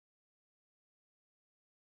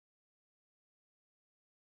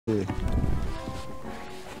Yeah.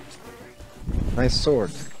 Nice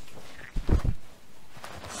sword.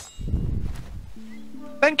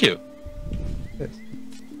 Thank you. Yes.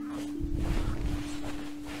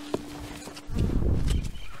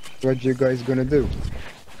 What you guys gonna do?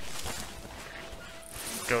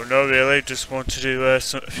 Don't know really, just want to do a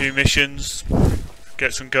few missions,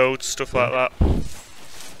 get some gold, stuff like that.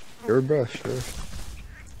 Your brush, sure.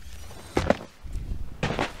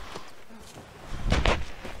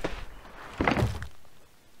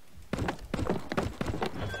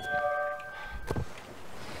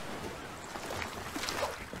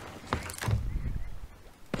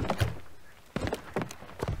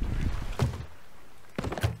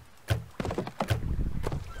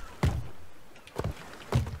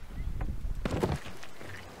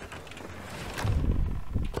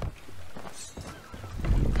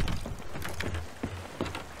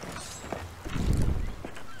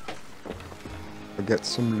 Get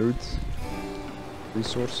some loot,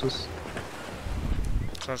 resources.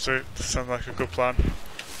 Sounds like a good plan.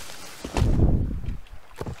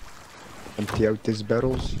 Empty out these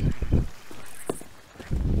barrels.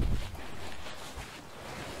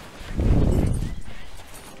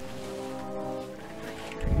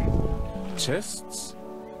 Chests.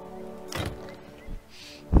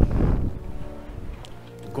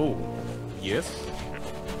 Gold. Yes.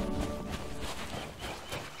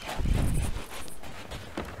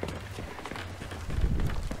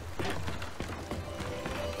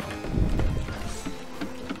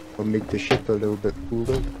 Will make the ship a little bit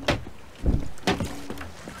cooler.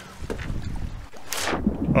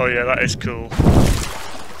 Oh yeah, that is cool.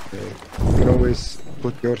 You can always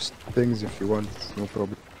put your things if you want, no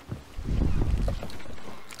problem.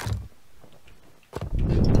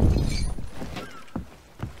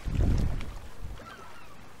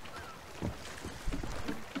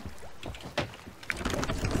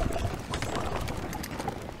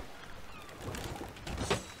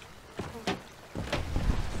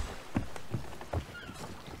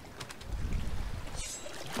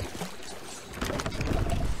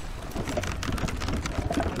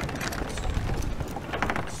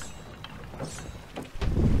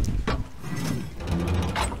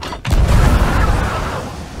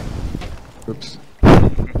 Oops.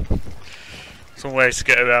 Some ways to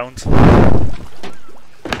get around.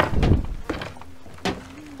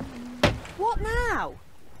 What now?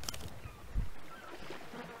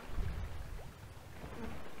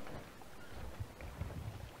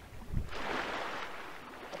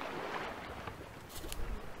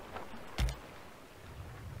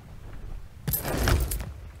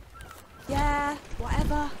 Yeah,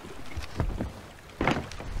 whatever.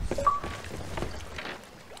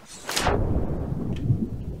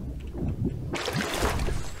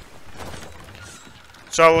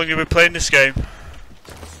 So how long have you been playing this game?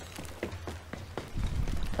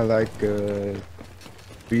 I like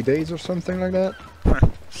 3 days or something like that.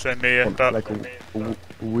 Same here, about Like a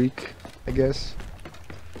week, I guess.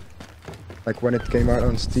 Like when it came out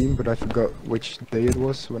on Steam, but I forgot which day it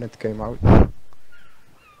was when it came out.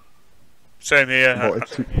 same here.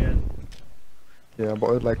 Yeah, I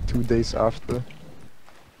bought it like 2 days after.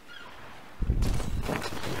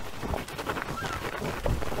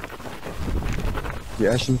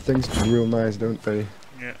 The Ashen things are real nice, don't they?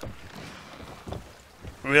 Yeah.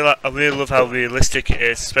 I really love how realistic it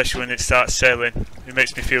is, especially when it starts sailing. It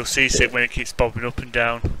makes me feel seasick when it keeps bobbing up and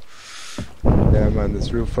down. Yeah, man,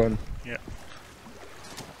 it's real fun. Yeah.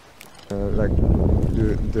 Like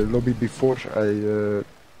the lobby before,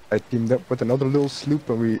 I teamed up with another little sloop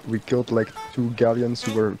and we killed like 2 galleons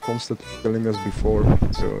who were constantly killing us before,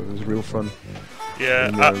 so it was real fun. Yeah.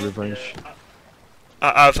 And, revenge.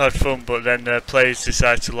 I've had fun, but then players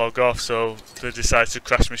decide to log off, so they decide to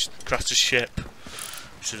crash the ship,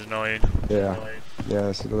 which is annoying. Yeah, yeah,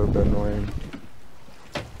 it's a little bit annoying.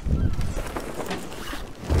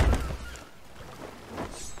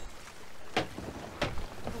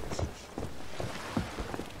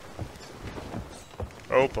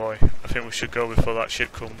 Oh boy, I think we should go before that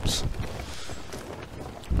ship comes.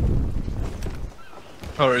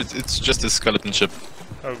 Or it's just a skeleton ship.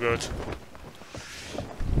 Oh good.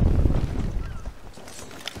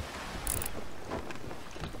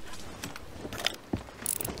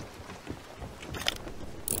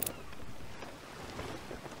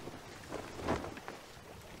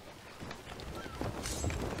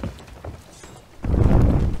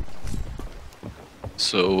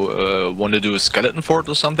 So, want to do a skeleton fort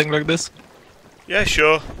or something like this? Yeah,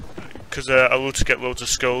 sure. Because I love to get loads of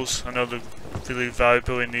skulls. I know they're really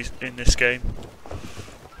valuable in this game.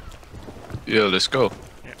 Yeah, let's go.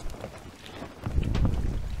 Yeah.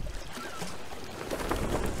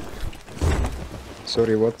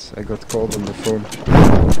 Sorry, what? I got called on the phone.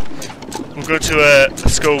 We'll go to a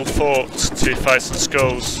skull fort to fight some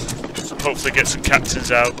skulls. Hopefully get some captains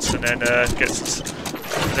out and then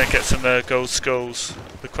get some gold skulls.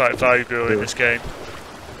 They're quite valuable in this game.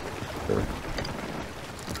 Sure.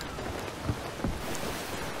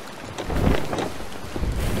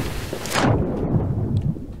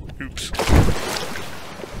 Oops.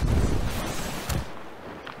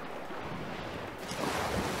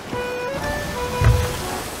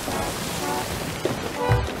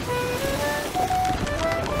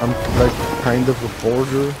 I'm like kind of a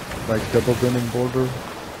border, like double gunning border.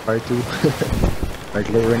 Try to like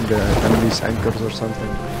lowering the enemy's anchors or something.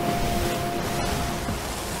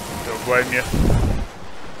 Don't blame you.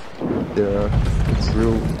 Yeah, it's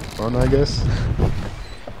real fun, I guess.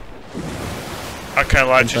 I kind of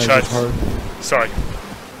like to try. Sometimes it's hard. Sorry.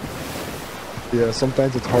 Yeah,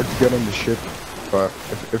 sometimes it's hard to get on the ship, but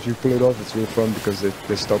if you pull it off, it's real fun because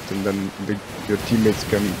they stopped and then your teammates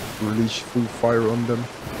can release full fire on them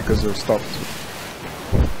because they're stopped.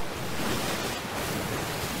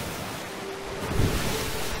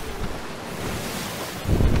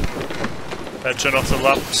 Turn off the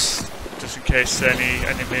lamps just in case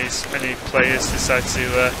any players decide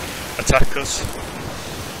to attack us.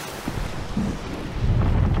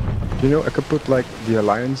 You know, I could put like the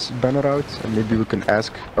alliance banner out and maybe we can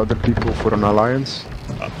ask other people for an alliance.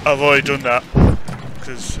 I've already done that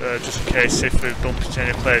because just in case if we bump into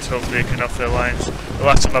any players, hopefully we can offer alliance. The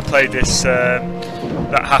last time I played this,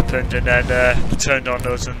 that happened and then they turned on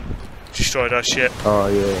us and destroyed our ship. Oh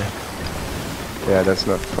yeah. Yeah, that's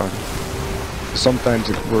not fun. Sometimes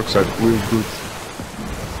it works out real good.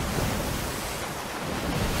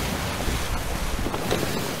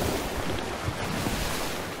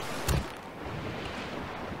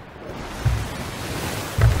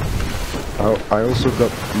 I also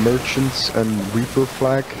got merchants and reaper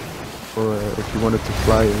flag for if you wanted to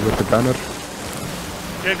fly with the banner.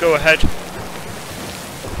 Yeah, go ahead.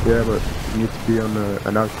 Yeah, but you need to be on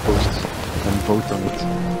an outpost and vote on it.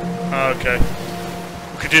 Oh, okay.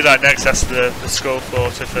 We could do that next after the skull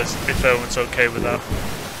fort if everyone's okay with that.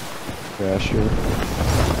 Yeah, sure.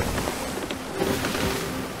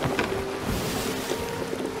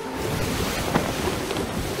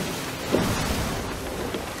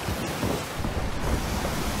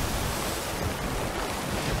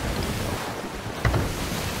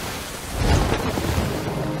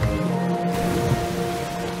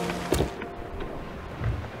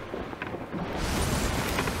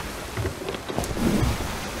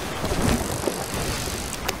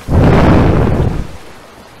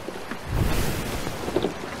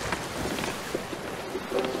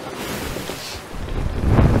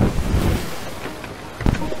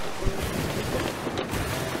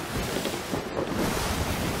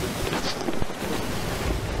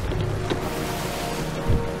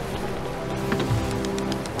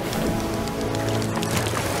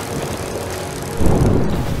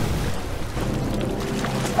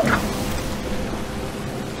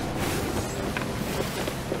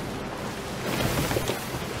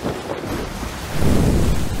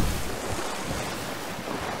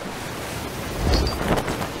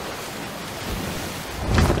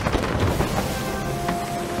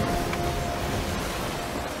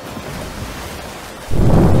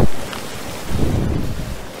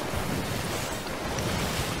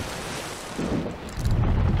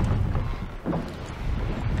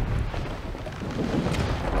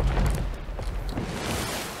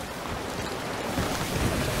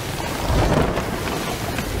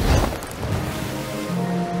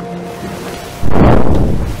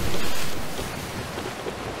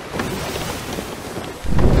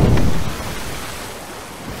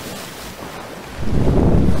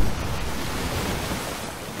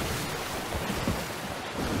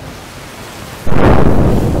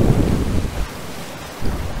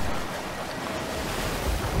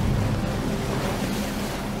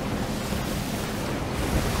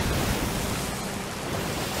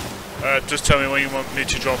 Just tell me when you want me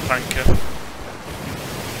to drop anchor.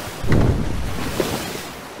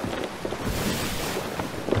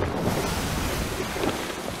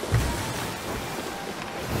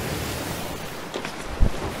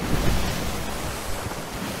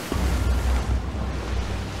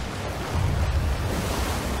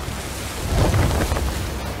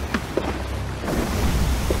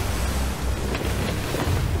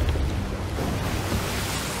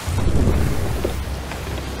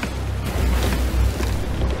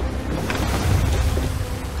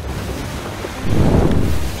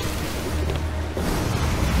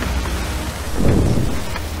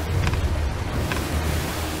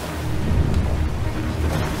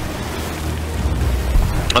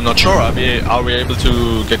 I'm not sure. Are we able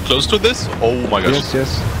to get close to this? Oh my gosh. Yes,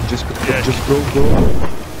 yes. Just Yeah. go.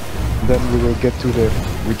 Then we will get to the.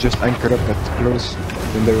 We just anchor up at close,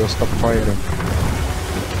 then they will stop firing.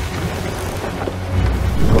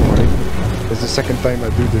 Don't worry. It's the second time I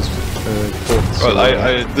do this fort, so,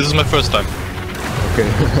 Well, this is my first time. okay.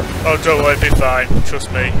 Oh, don't worry, be fine.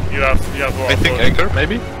 Trust me. You have a lot I of think fun. anchor,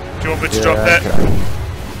 maybe? Do you want me to Yeah, drop it? okay.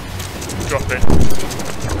 Drop it.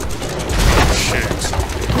 Shoot.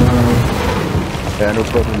 Yeah, no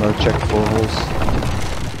problem. I'll check for holes.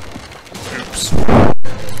 Oops.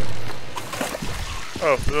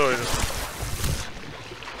 Oh, really?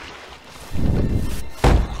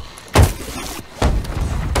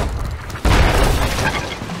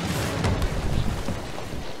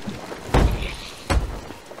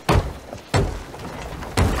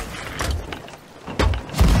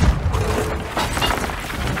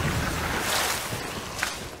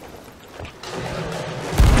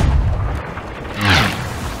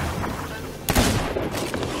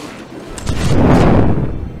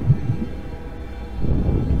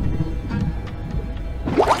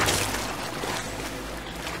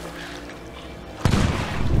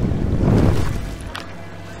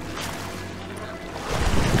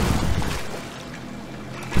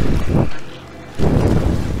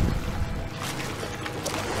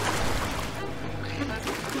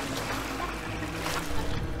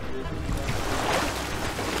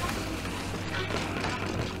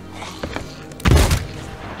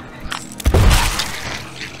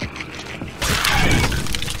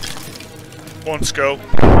 One skull.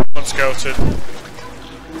 One skeleton.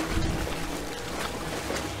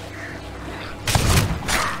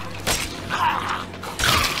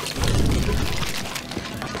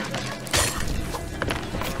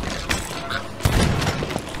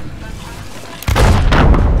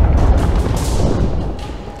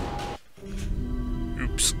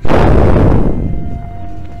 Oops.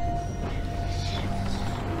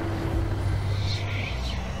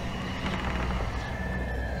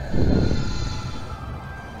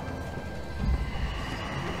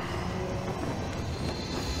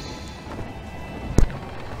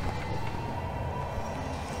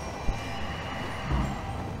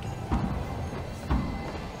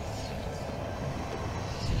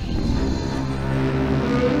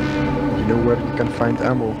 You know where you can find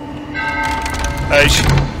ammo?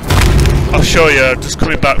 I'll show you. Just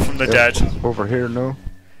coming back from the Yeah, dead. Over here, no?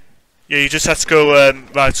 Yeah, you just have to go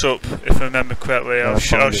right up, if I remember correctly. I'll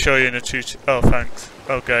found it. show you in a Oh, thanks.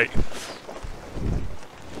 Okay.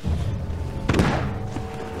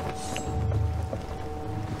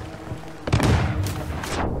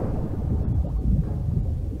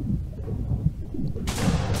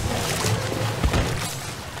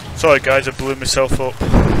 Sorry guys, I blew myself up.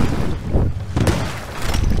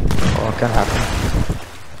 Oh, can happen.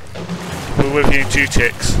 We're with you in 2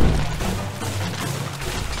 ticks.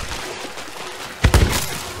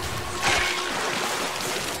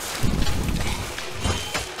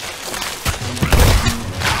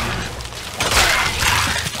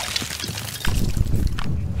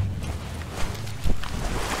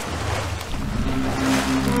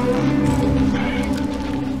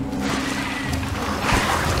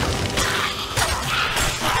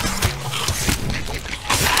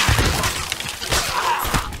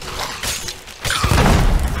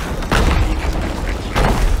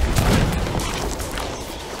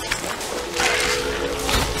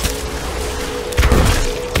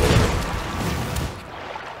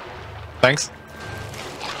 Thanks.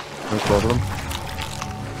 No problem.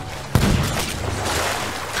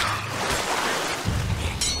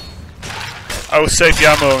 I will save the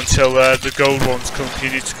ammo until the gold ones come.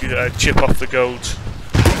 You need to chip off the gold.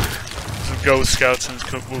 The gold skeletons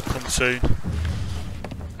will come soon.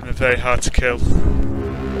 And they're very hard to kill.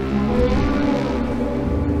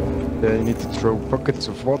 Yeah, you need to throw buckets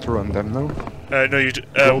of water on them, no? No, you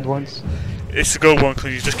Gold ones? it's the gold one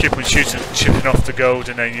because you just keep on chipping off the gold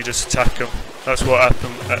and then you just attack them. That's what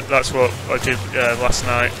happened. That's what I did last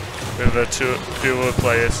night with two other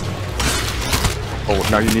players. Oh,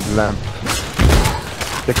 now you need a lamp.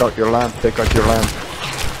 Take out your lamp, take out your lamp.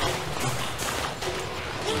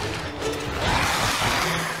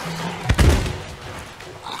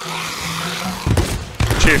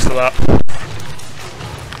 Cheers for that.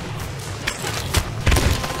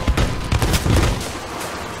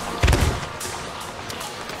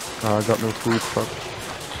 Oh, I got no food, fuck.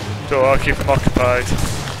 So I'll keep them occupied.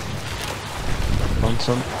 Want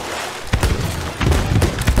some?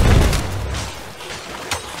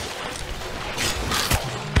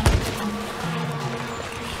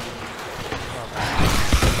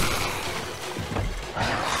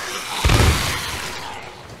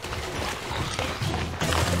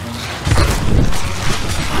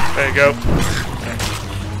 you go.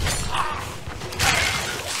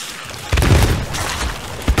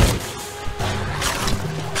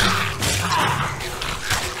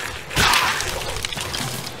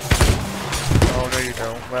 Oh no you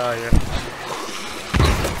don't, where are you?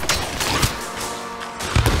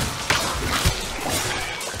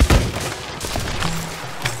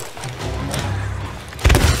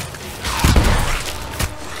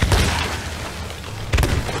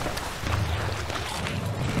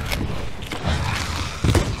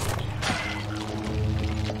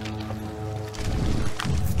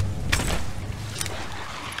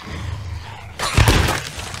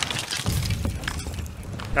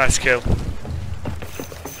 Nice kill.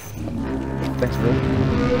 Thanks, bro.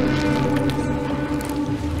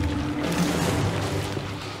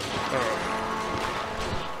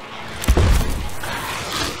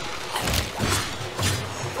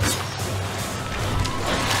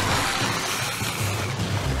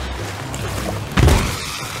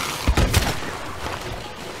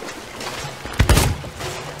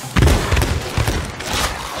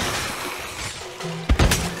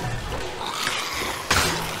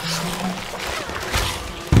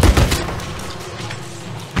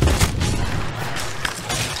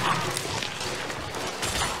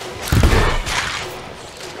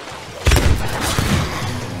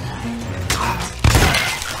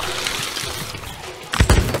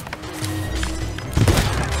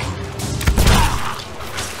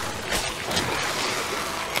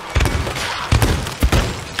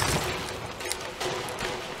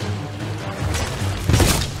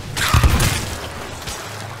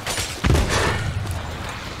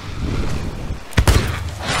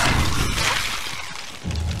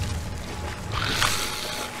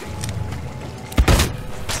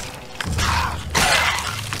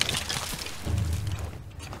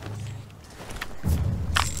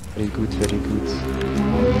 Very good, very good.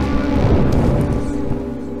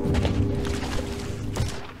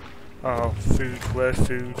 Oh, food, where's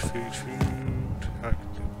food? Oh,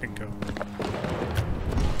 bingo.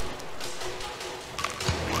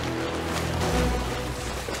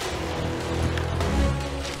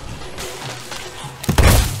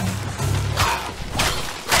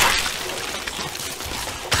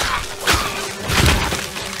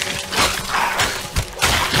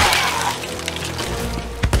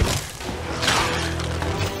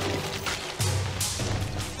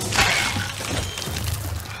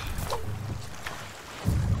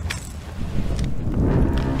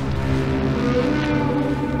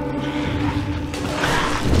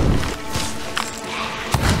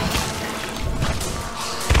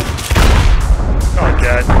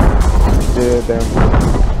 Yeah, damn.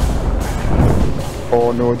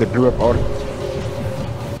 Oh no, they blew up our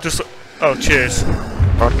Just. Oh, cheers.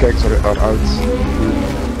 artefacts are out.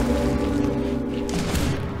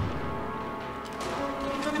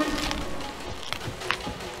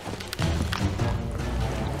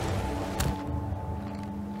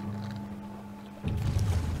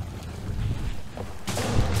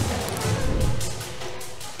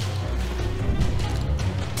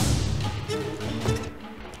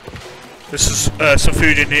 This is some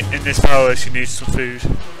food in this tower. She needs some food.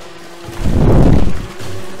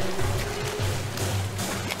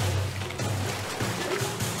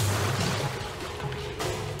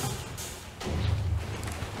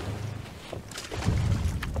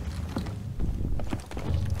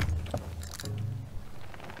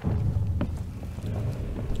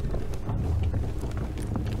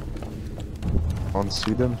 Can't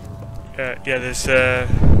see them. Yeah, there's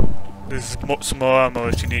some more ammo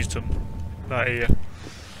if she needs them. Right here.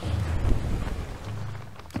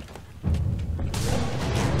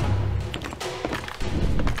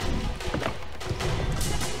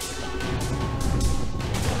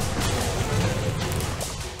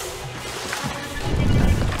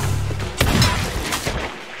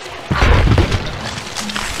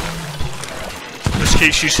 Just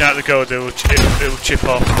keep shooting out the gold, it will chip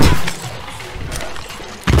off.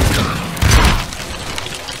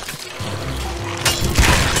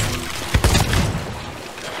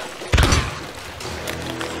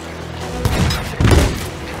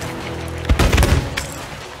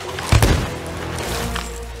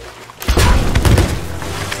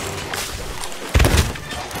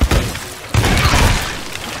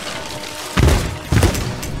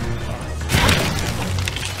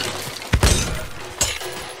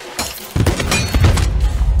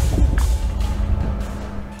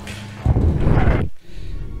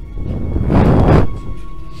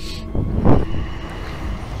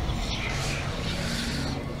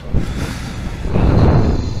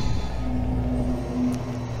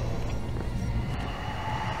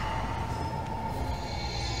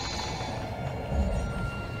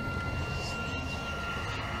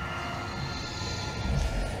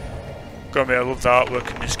 Got me, I love the artwork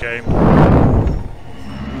in this game.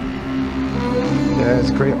 Yeah, it's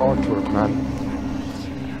great artwork, man.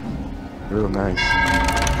 Real nice.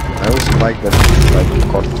 I also like that, like,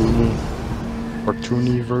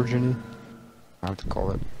 cartoony version-y. How to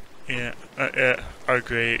call it. Yeah, I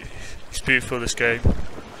agree. It's beautiful, this game.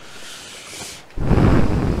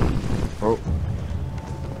 Oh.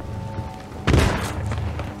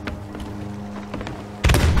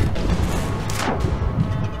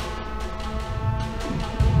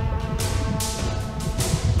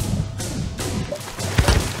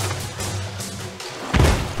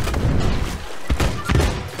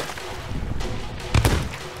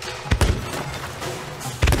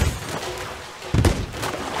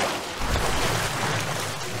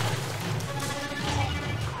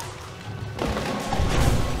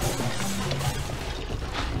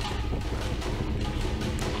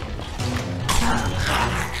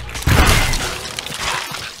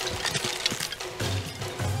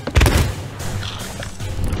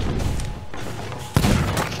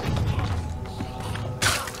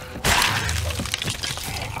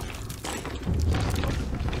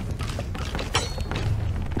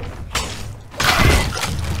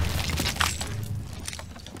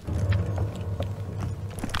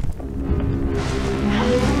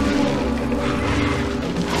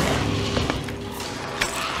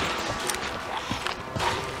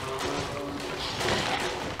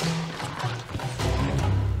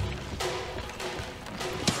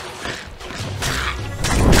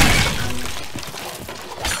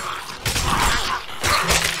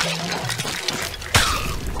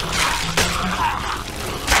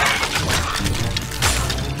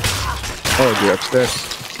 Oh, they're upstairs.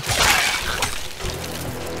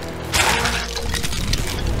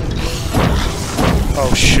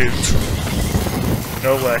 Oh shoot.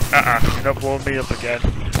 No way. You're not blowing me up again.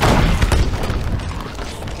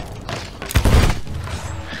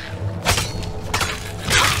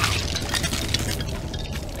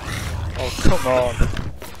 Oh, come on.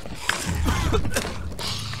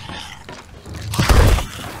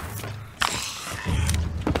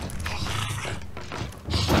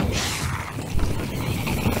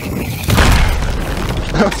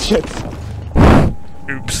 Oh shit.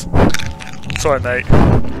 Oops. Sorry, mate.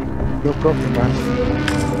 No problem, man.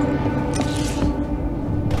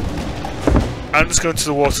 I'm just going to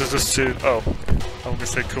the water just to... Oh. I'm going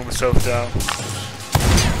to cool myself down.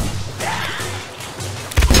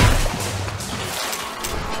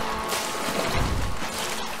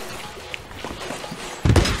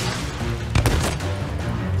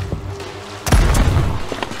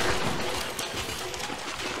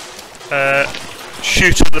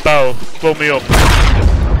 Shoot at the barrel. Blow me up.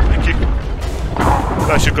 Thank you.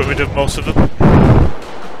 I should get rid of most of them.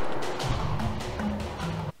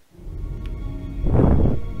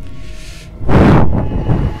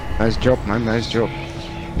 Nice job, man. Nice job.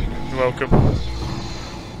 You're welcome.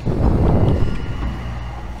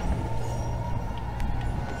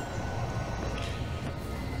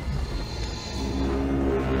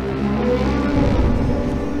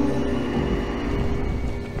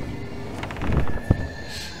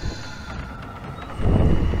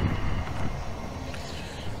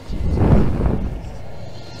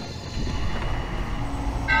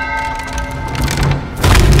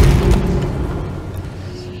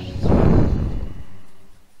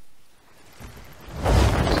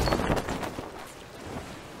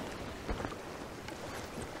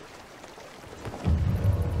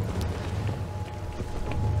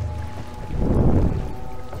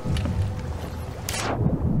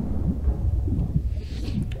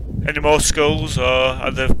 Any more skulls, or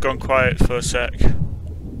have they gone quiet for a sec? Yeah,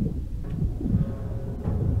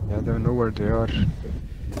 I don't know where they are.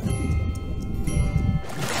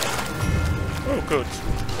 Oh, good.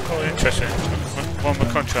 Oh, interesting. One of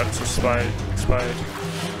my contracts expired.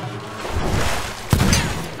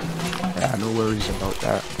 Yeah, no worries about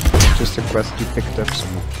that. Just a quest you picked up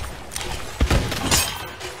some.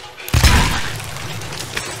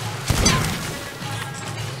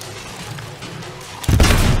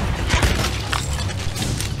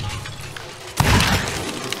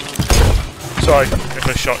 Sorry if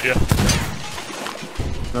I shot you.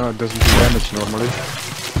 No, it doesn't do damage normally.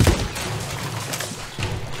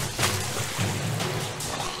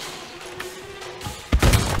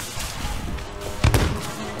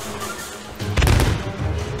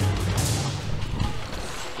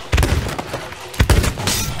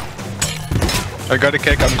 I got a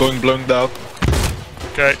cake, I'm going blown down.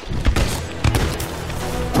 Okay.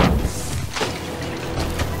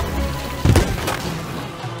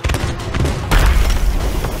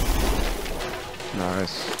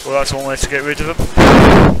 Nice. Well, that's one way to get rid of them.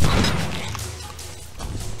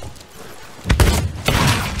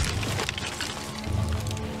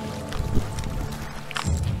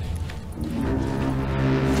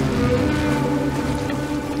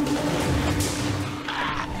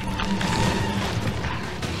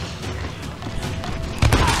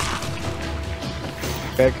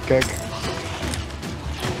 Keg.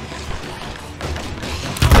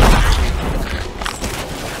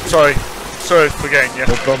 Sorry for getting you.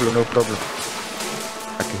 No problem.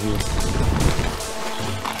 I can heal.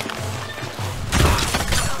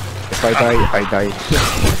 If I die, I die.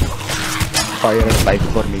 Fire and life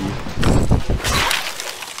for me.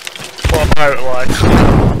 What a pirate life.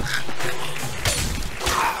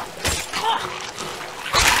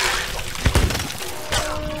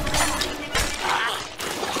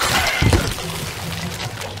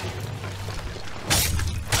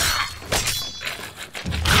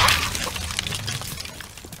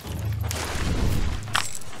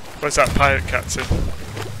 Where's that pirate captain?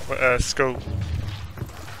 Skull.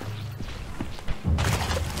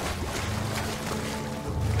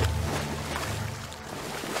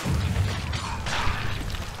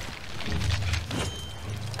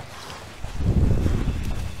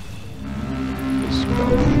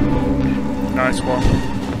 Nice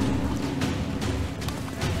one.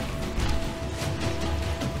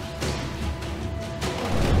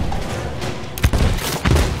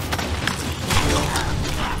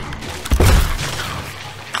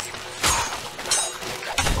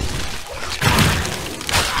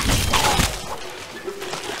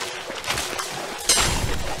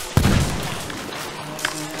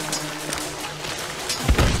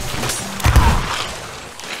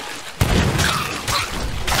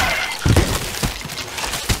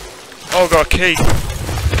 Oh, got a key.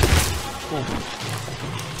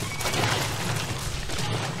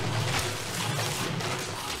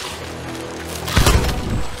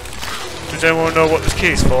 Does anyone know what this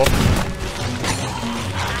key is for?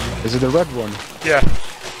 Is it the red one? Yeah.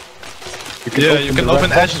 You can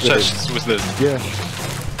open ashen chests with it. Yeah.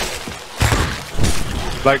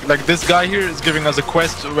 Like this guy here is giving us a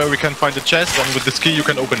quest where we can find a chest, and with this key you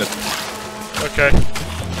can open it. Okay.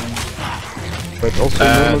 But also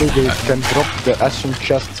normally they can drop the ashen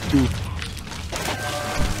chest too.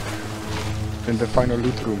 In the final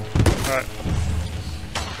loot room. Right.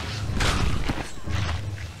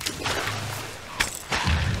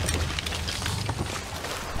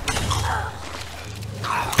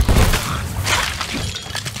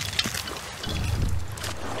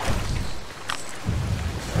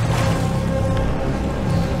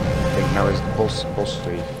 I think now is the boss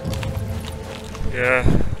stage.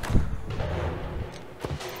 Yeah.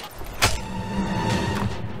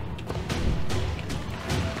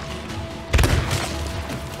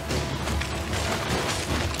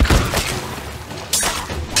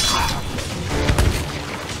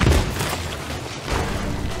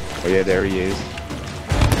 Oh yeah, there he is.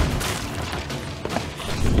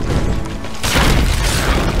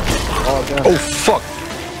 Oh damn. Oh fuck!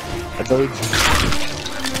 I died.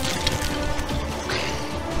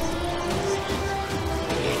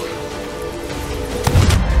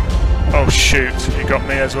 Oh shoot, you got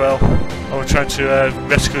me as well. I was trying to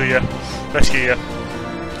rescue you.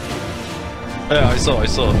 Yeah, I saw.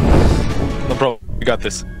 No problem, you got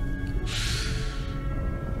this.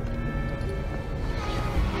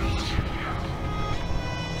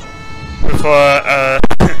 Before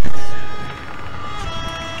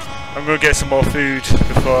I'm gonna get some more food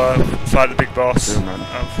before I fight the big boss. Yeah, man.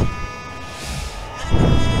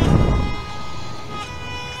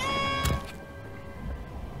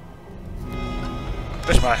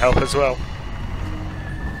 This might help as well.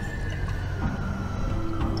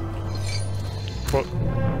 But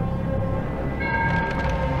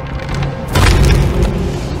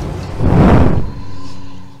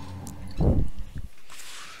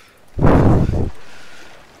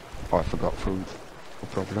Oh, I forgot food. No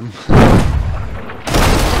problem.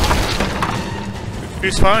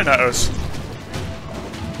 who's firing at us?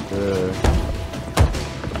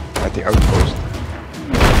 At the outpost.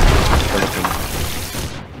 Skeleton.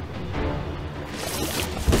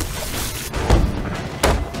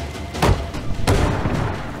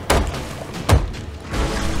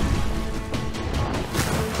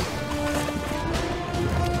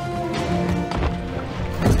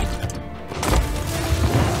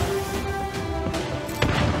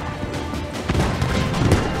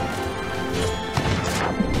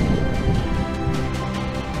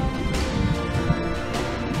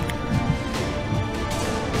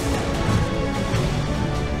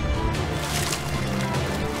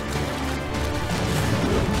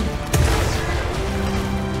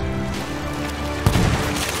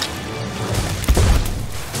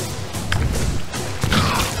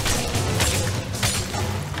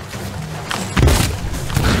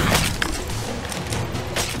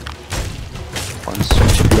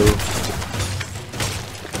 Unspoiled.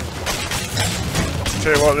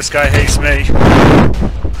 Tell you what, this guy hates me.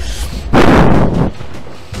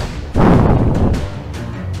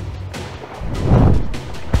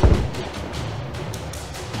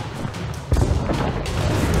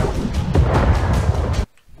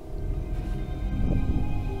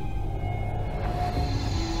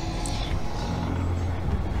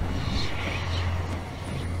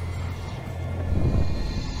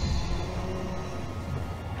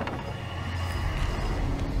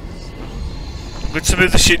 I'm going to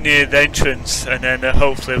move the ship near the entrance, and then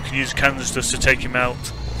hopefully we can use cannons just to take him out.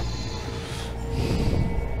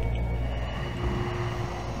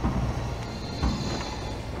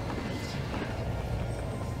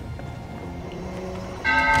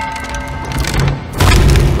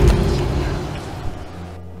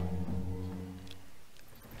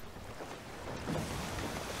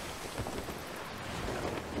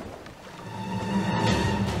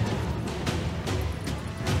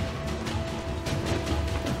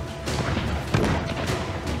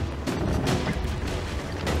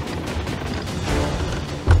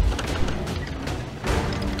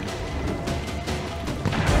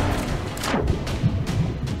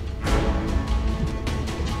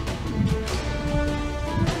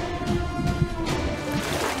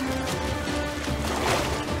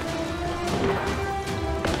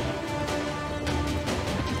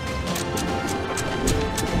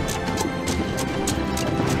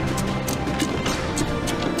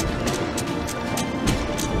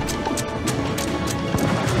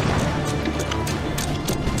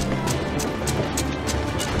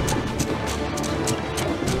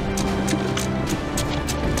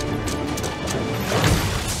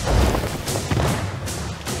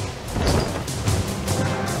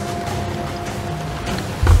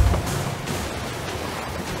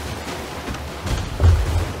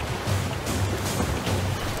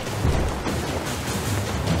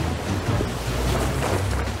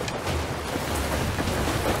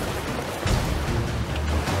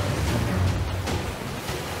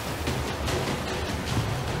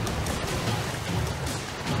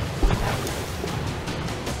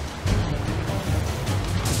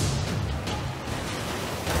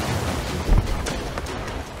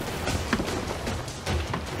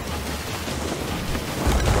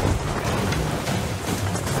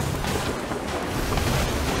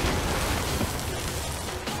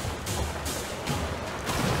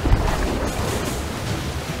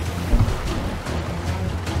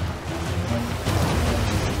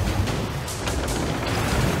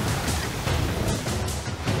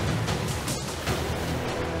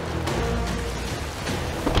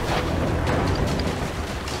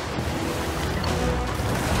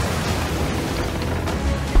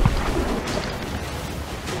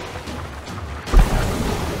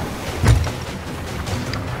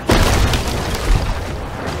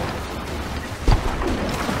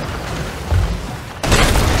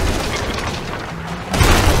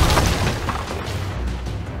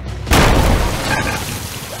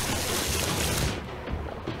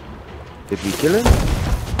 Did we kill him?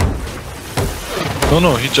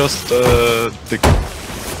 No, he just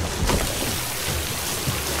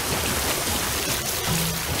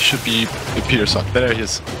should be the Peterson. There he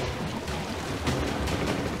is.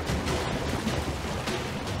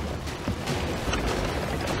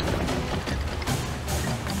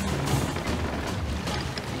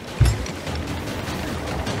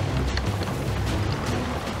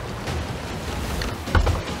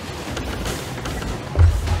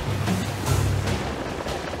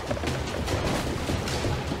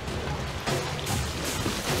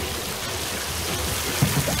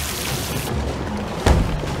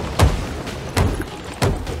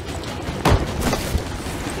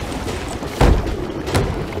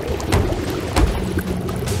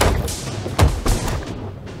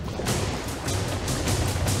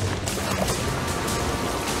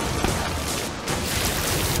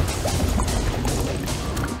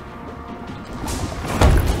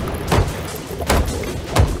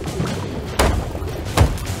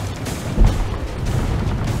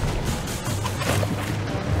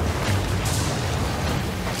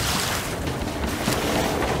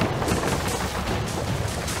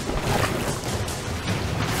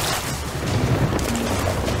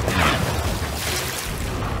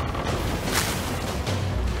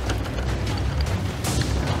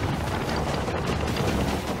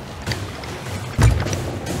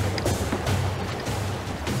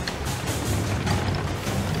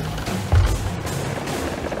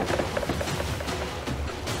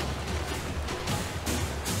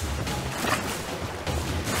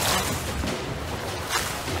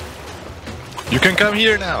 You can come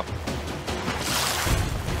here now.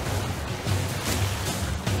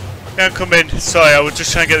 Can't come in. Sorry, I was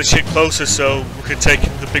just trying to get the ship closer so we could take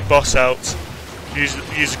the big boss out. Use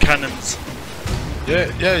the cannons.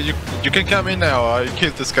 Yeah, you can come in now. I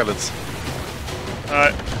killed the skeletons.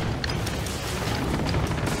 Alright.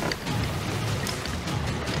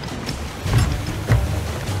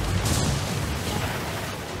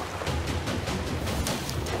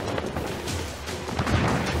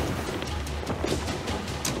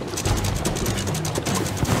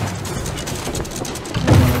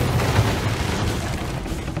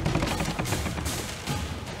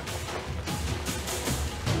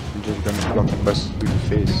 block the bus to the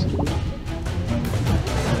face.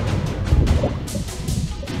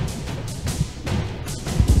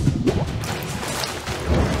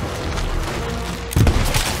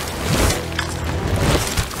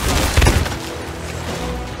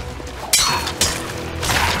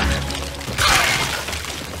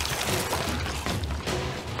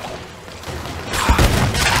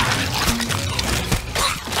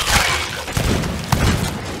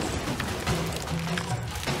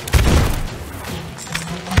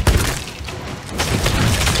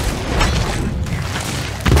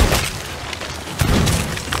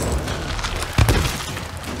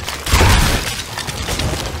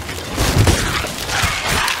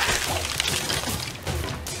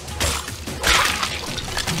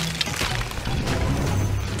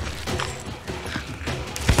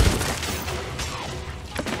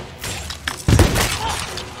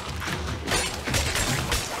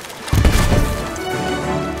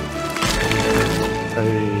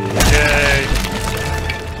 Yay!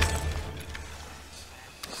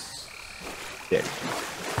 Yeah.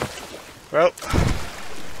 Well,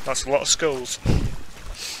 that's a lot of skulls.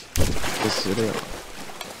 Yes, it is.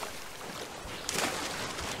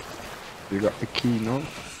 You got the key, no?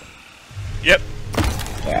 Yep,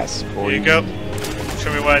 Yes, boy. here you go.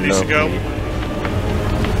 Show me where it needs to go.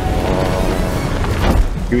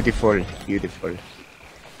 Beautiful, beautiful,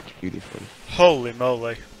 beautiful. Holy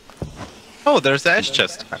moly. Oh, there's the ash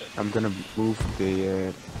chest. I'm gonna move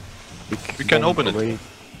the big We can bomb open it. away.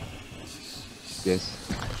 Yes.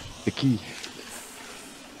 The key.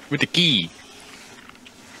 With the key.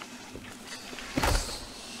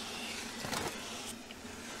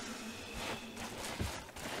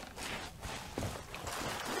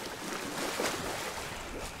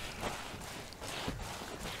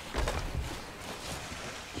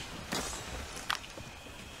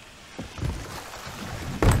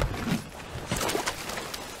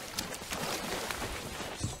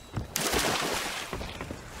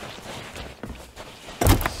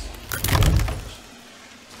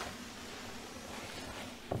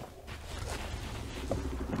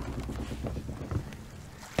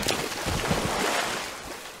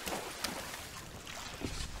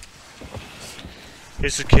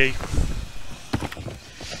 Here's the key.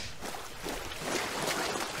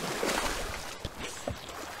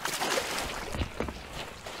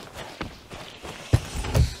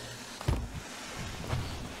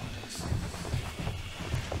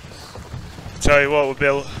 Tell you what,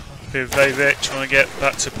 we'll be very rich when we get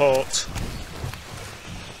back to port.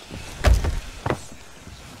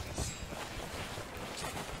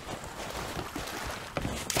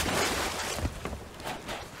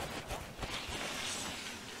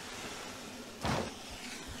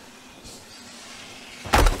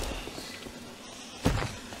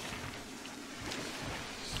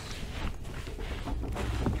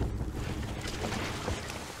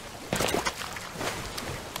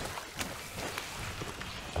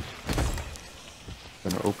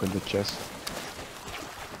 Gonna open the chest.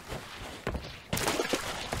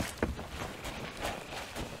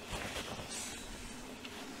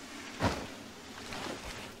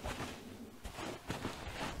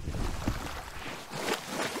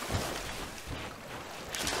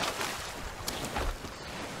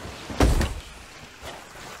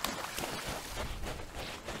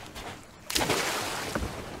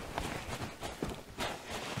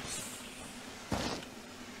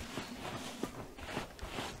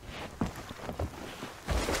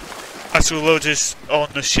 After we load this on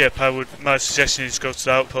the ship, my suggestion is go to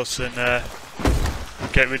the outpost and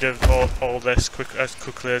get rid of all this as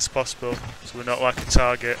quickly as possible, so we're not like a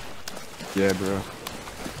target. Yeah, bro.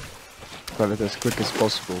 Got it as quick as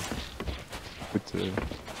possible.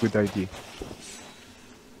 Good idea.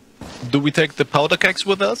 Do we take the powder kegs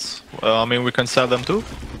with us? I mean, we can sell them too.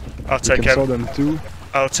 I'll You take can sell it. them too.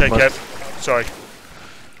 I'll take but- it. Sorry.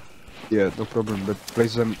 Yeah, no problem. But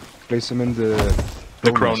place them in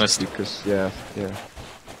the Cronus. because yeah.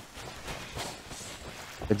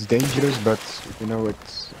 It's dangerous, but you know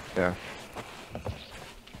it's yeah.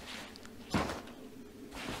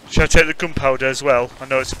 Should I take the gunpowder as well? I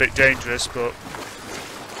know it's a bit dangerous, but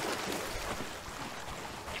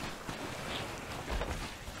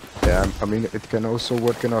Yeah, I mean it can also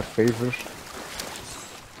work in our favor.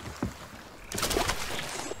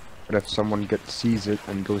 But if someone sees it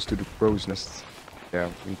and goes to the crow's nest, yeah,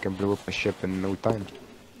 we can blow up a ship in no time.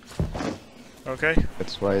 okay.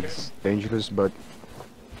 That's why it's dangerous, but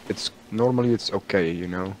normally it's okay, you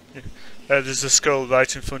know. There's a skull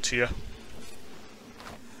right in front of you.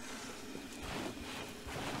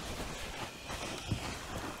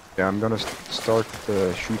 Yeah, I'm gonna start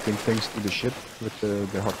shooting things to the ship with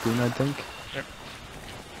the harpoon, I think. Yep.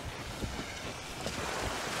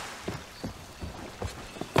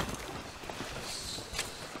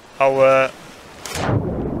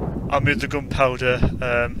 I'll move the gunpowder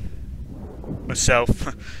myself.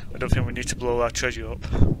 I don't think we need to blow our treasure up.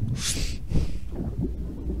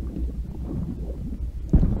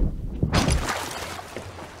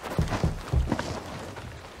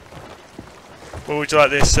 Where would you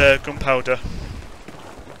like this gunpowder?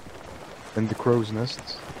 And the crow's nest.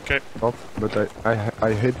 Okay. Up, but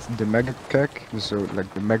I hit the mega keg, so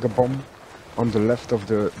like the mega bomb, on the left of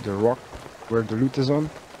the rock where the loot is on.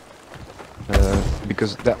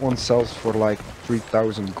 Because that one sells for like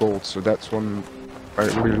 3,000 gold, so that's one I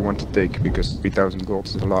really want to take, because 3,000 gold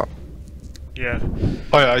is a lot. Yeah.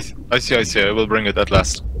 Oh yeah, I see. I will bring it at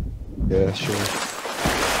last. Yeah, sure.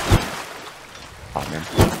 Oh man.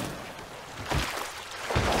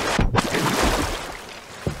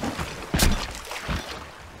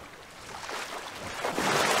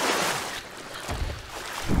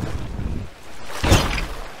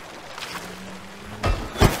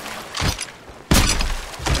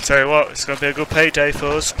 Tell you what, it's going to be a good payday for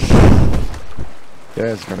us.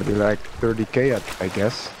 Yeah, it's gonna be like 30k, I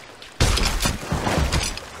guess.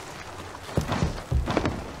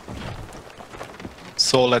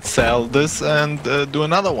 So let's sell this and do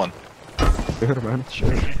another one. Sure, man,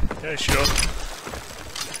 sure. Yeah, sure.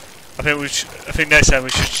 I think next time we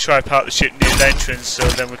should try park the ship near the entrance, so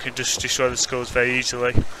then we can just destroy the skulls very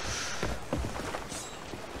easily.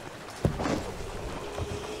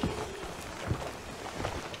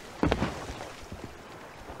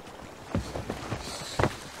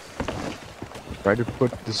 Try to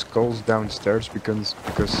put the skulls downstairs because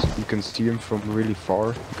you can see them from really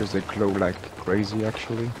far, because they glow like crazy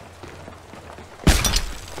actually.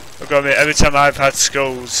 I've got to admit, every time I've had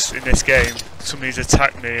skulls in this game, somebody's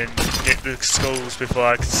attacked me and hit the skulls before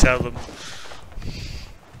I can sell them.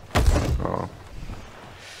 Oh.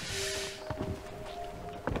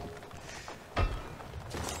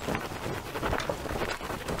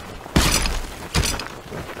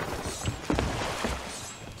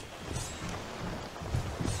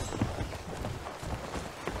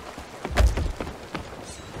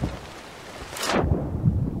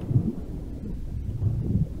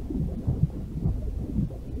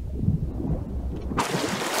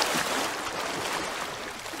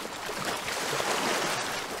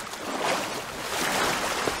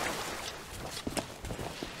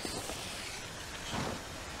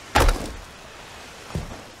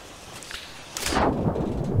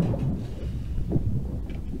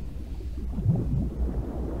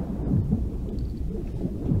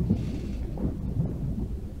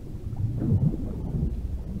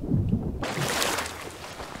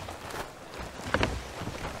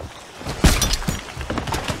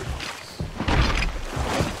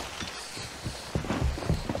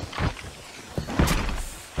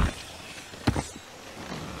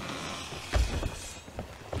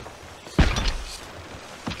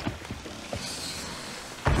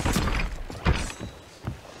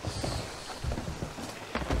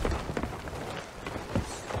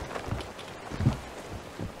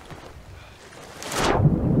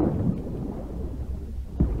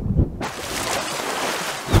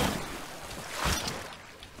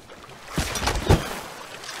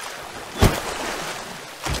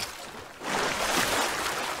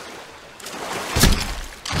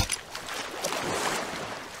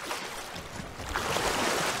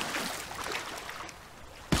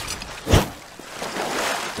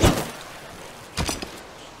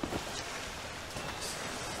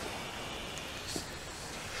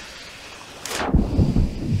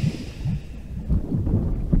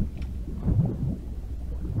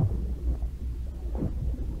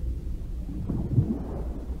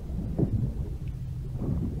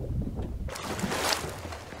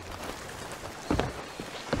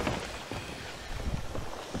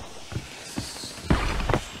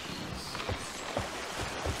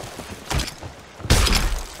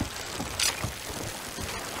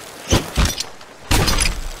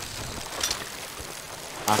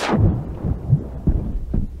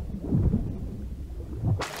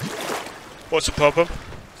 What's the problem?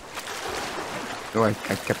 No, I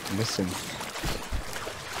kept missing.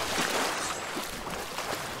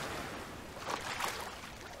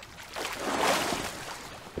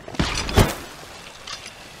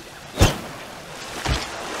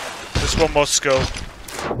 There's one more skull.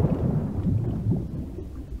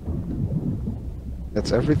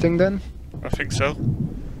 That's everything then? I think so.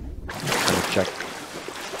 I'll check.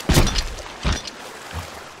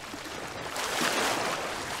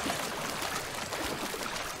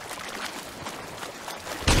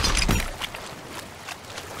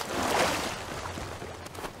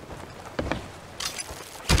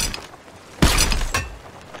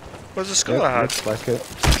 Where's the skull Yeah, I had? looks like it.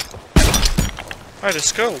 I had a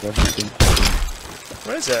skull. Everything.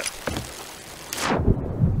 Where is it?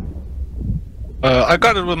 I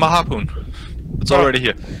got it with my harpoon. It's already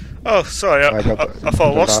here. Oh, sorry. I thought I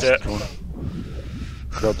lost it.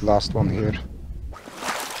 Got the last one here.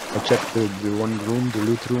 I checked the one room, the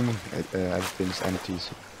loot room. Everything's empty.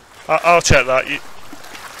 So. I'll check that.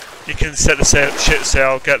 You can set the ship sail.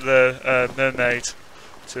 I'll get the mermaid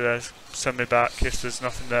to send me back if there's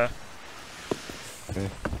nothing there. Okay.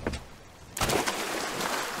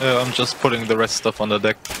 I'm just putting the rest stuff on the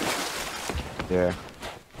deck. Yeah.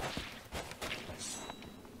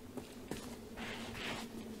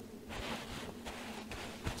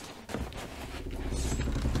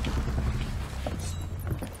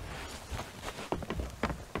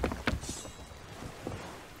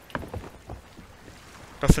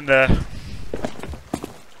 Nothing there.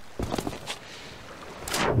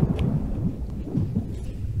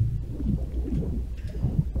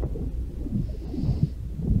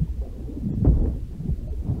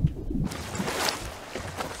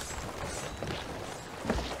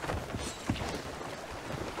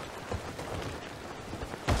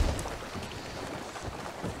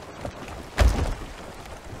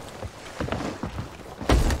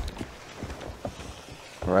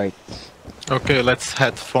 Right. Okay, let's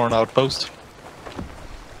head for an outpost.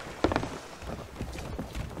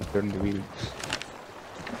 Turn the wheel.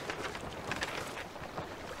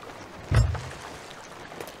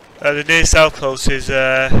 The nearest outpost is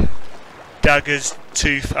Dagger's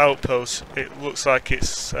Tooth Outpost. It looks like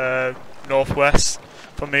it's northwest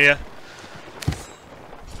from here.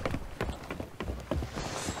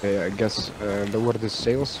 Okay, I guess lower the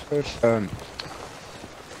sails first.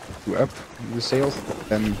 Do up the sails,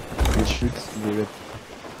 then we shoot with it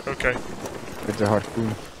Okay. with the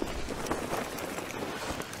harpoon.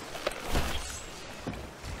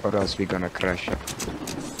 Or else we're gonna crash it.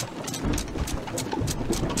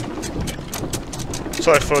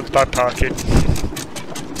 Sorry for the bad parking.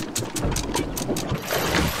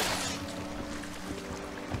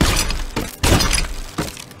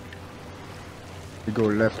 We go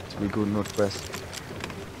left, we go northwest.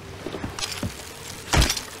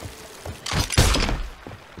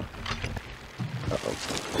 Uh-oh.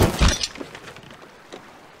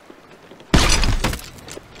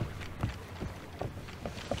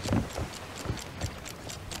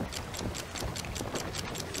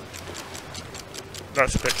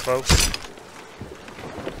 That's a bit close.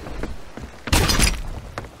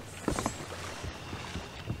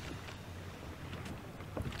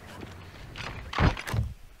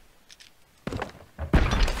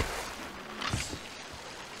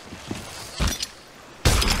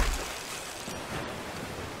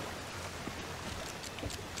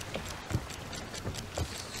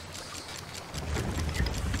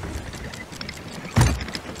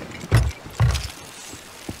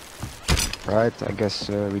 Right, I guess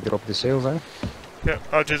we drop the sails, eh? Yeah,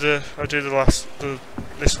 I'll do this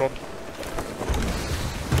one.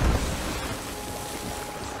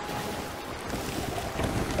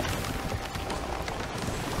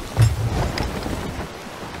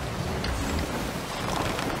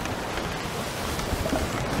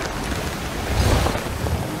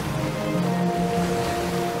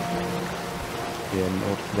 Yeah,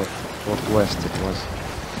 northwest it was.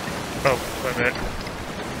 Oh, wait a minute.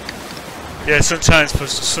 Yeah, sometimes for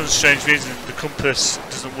some strange reason the compass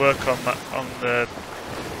doesn't work on the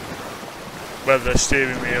where the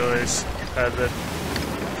steering wheel is.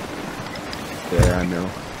 Yeah, I know.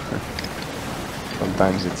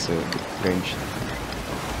 Sometimes it's a bit strange.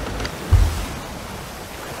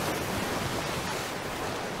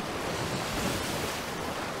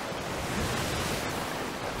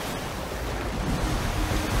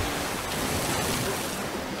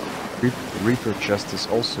 Reaper chest is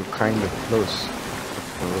also kind of close.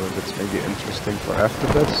 That's maybe interesting for after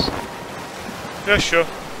this. Yeah, sure.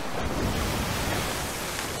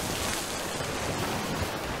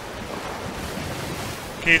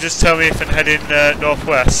 Can you just tell me if I'm heading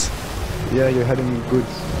northwest? Yeah, you're heading good.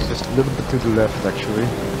 Just a little bit to the left, actually.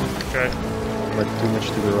 Okay. Like too much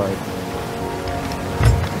to the right.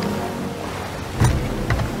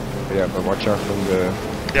 Yeah, but watch out from the...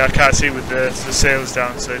 Yeah, I can't see with the sails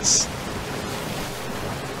down, so it's...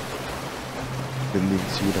 Didn't even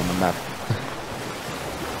see it on the map.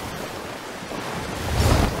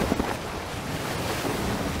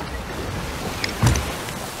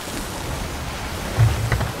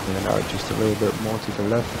 Yeah, now just a little bit more to the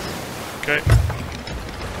left. Okay.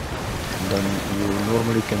 And then you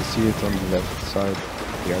normally can see it on the left side,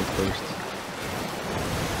 the outpost.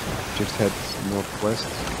 Just head northwest.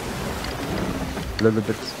 A little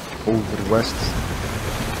bit over west.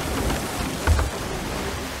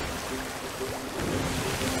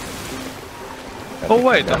 Oh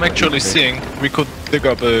wait, I'm actually seeing we could dig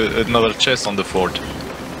up another chest on the fort.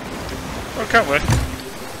 Oh, can't we?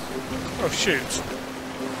 Oh, shoot.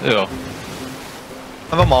 Yeah.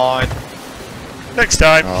 Never mind. Next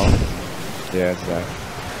time. Oh. Yeah, it's that.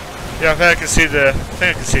 Yeah, I think I can see the. I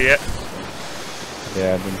think I can see it.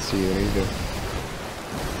 Yeah, I didn't see it either.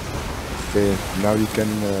 Okay, now you can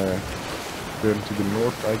turn to the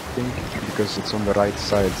north, I think, because it's on the right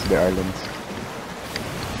side, the island.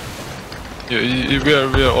 Yeah,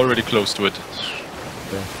 we are already close to it.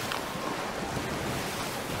 Yeah.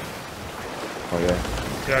 Oh yeah.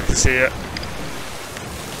 Yeah, I can see it.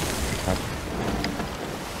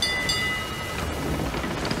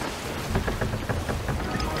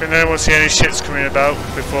 Can anyone see any ships coming about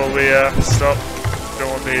before we stop? Don't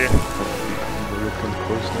want the. Looking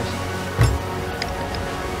closeness.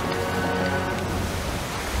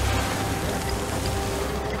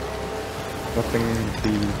 Nothing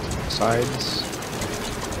the sides.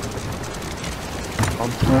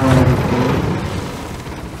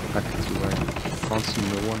 Actually, I can't see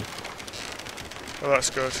no one. Oh, that's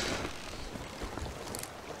good.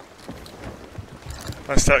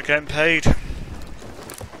 Let's start getting paid.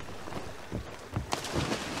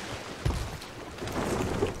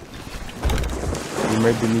 We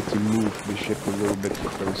maybe need to move the ship a little bit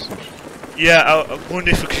closer. Yeah, I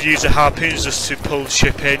wonder if we could use the harpoons just to pull the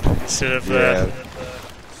ship in instead of. Yeah,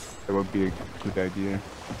 that would be a good idea.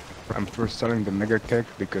 I'm first selling the mega keg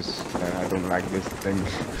because I don't like this thing.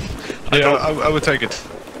 Yeah, I would take it.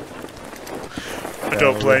 I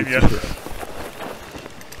don't blame you.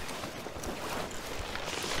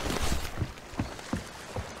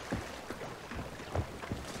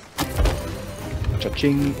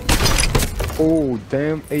 Cha-ching! Oh,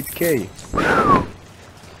 damn, 8k!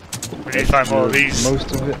 We need to find more of these.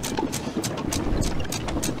 Most of it.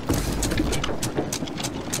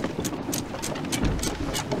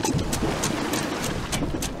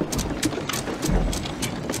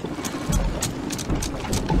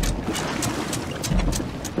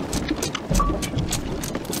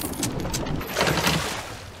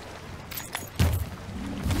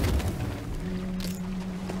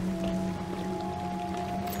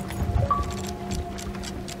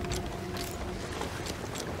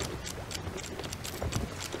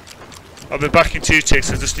 I'll be back in 2 ticks,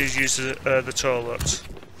 I just need to use the toilet.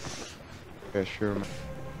 Yeah, sure, man.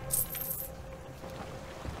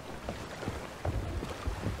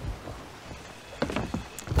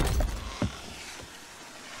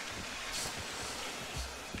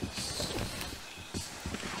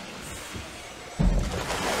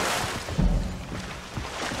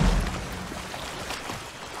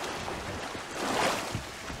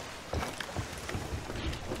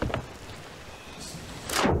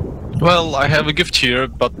 Well, I have a gift here,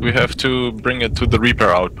 but we have to bring it to the Reaper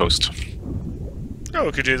outpost. Oh,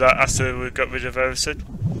 we could do that after we got rid of everything.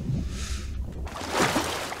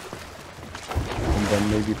 And then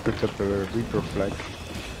maybe put up a Reaper flag.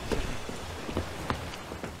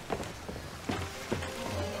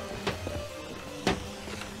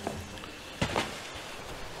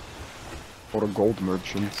 Or a gold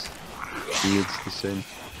merchant. See, it's the same.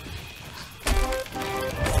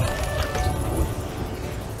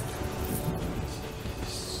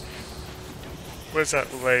 Where's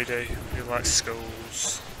that lady who likes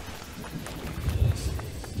skulls?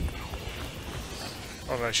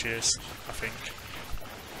 Oh, there she is, I think.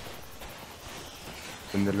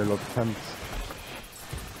 In the little tent.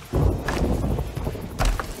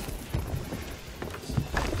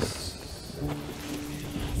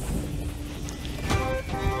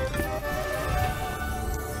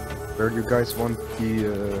 Where do you guys want the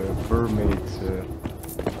mermaid?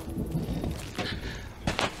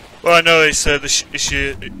 Well, I know it's the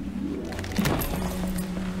issue.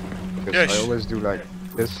 Because Yeah, I always do like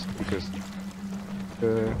this because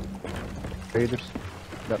traders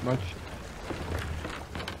that much.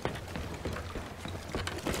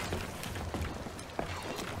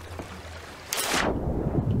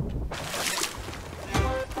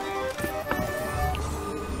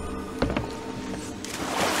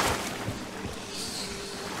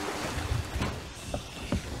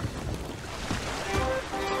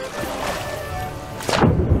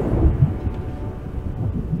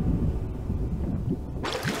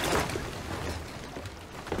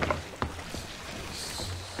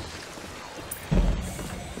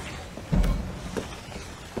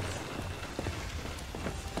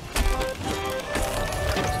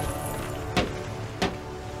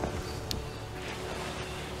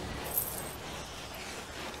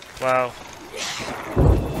 Wow.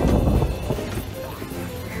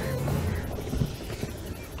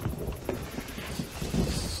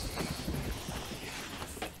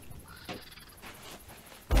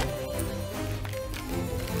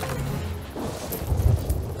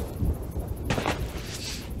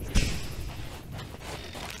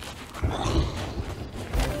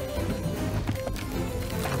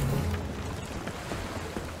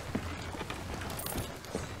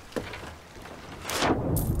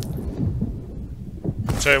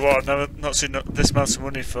 Tell you what, I've never not seen this amount of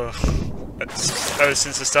money for ever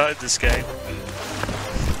since I started this game.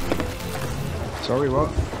 Sorry, what?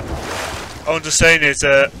 All I'm just saying is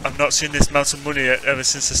I've not seen this amount of money ever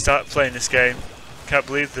since I started playing this game. Can't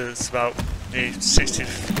believe there's about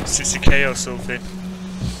 60k or something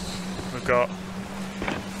we've got.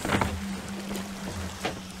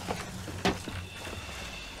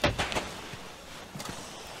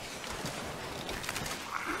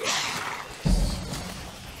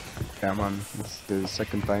 Yeah, man, it's the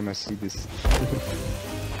second time I see this.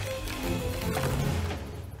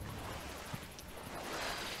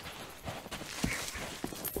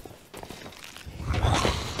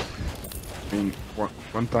 I mean,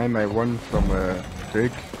 one time I won from a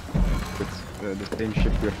brig with the same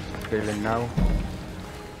ship we're sailing now.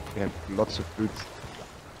 We had lots of food,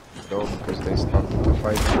 though, because they started to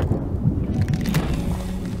fight.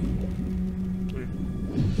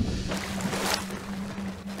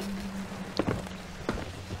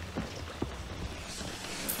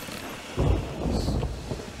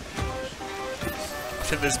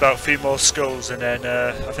 I think there's about 3 more skulls and then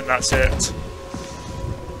I think that's it.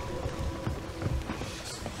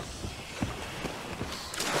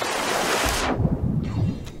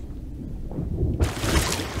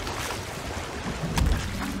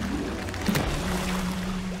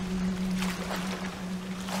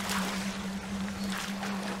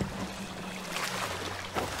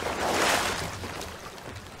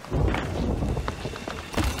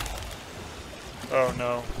 Oh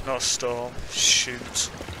no, not a storm. Shoot.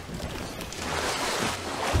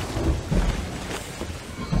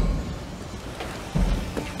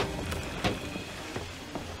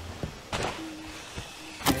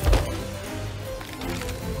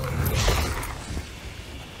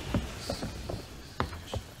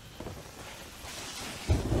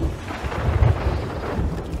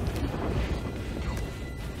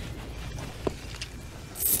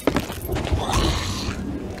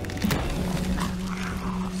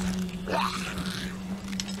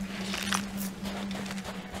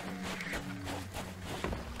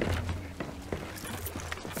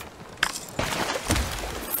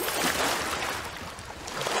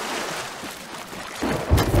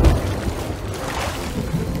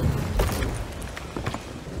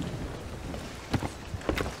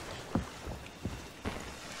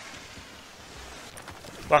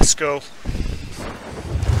 Last goal.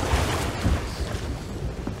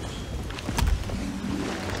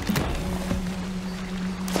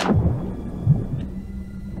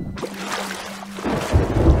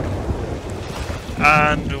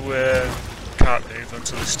 And we can't move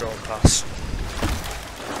until the storm pass.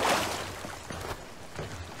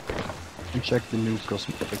 You check the new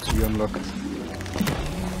cosmetics we unlocked.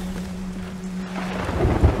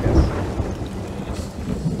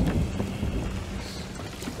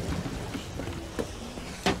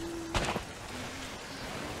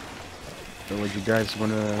 So what you guys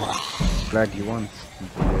wanna flag you want?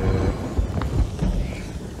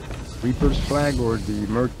 The Reaper's flag or the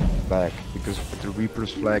Merchant flag? Because with the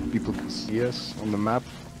Reaper's flag people can see us on the map,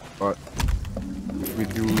 but if we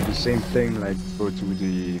do the same thing, like go to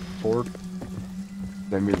the fort,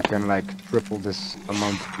 then we can like triple this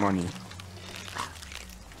amount of money.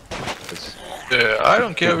 Yeah, I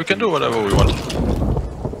don't care, we can do whatever we want.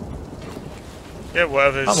 Yeah,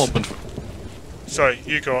 whatever. I'm open for Sorry,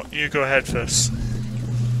 you go ahead first.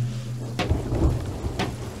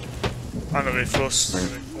 I'm not really fussed.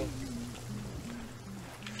 Right.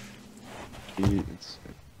 It's,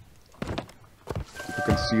 people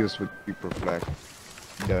can see us with Reaper flag.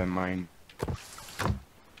 Keep that in mind.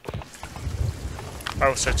 I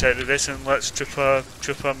would say take this and let's trip our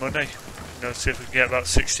money. You know, see if we can get about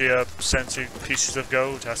 60 or 70 pieces of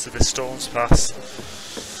gold after this storm's pass.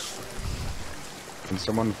 Can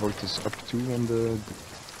someone vote this up too on the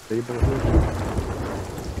table here?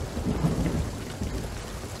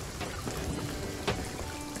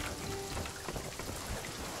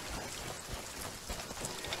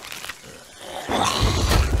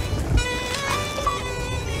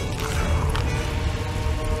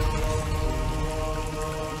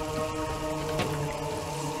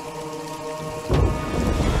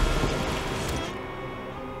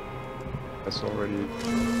 That's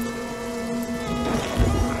already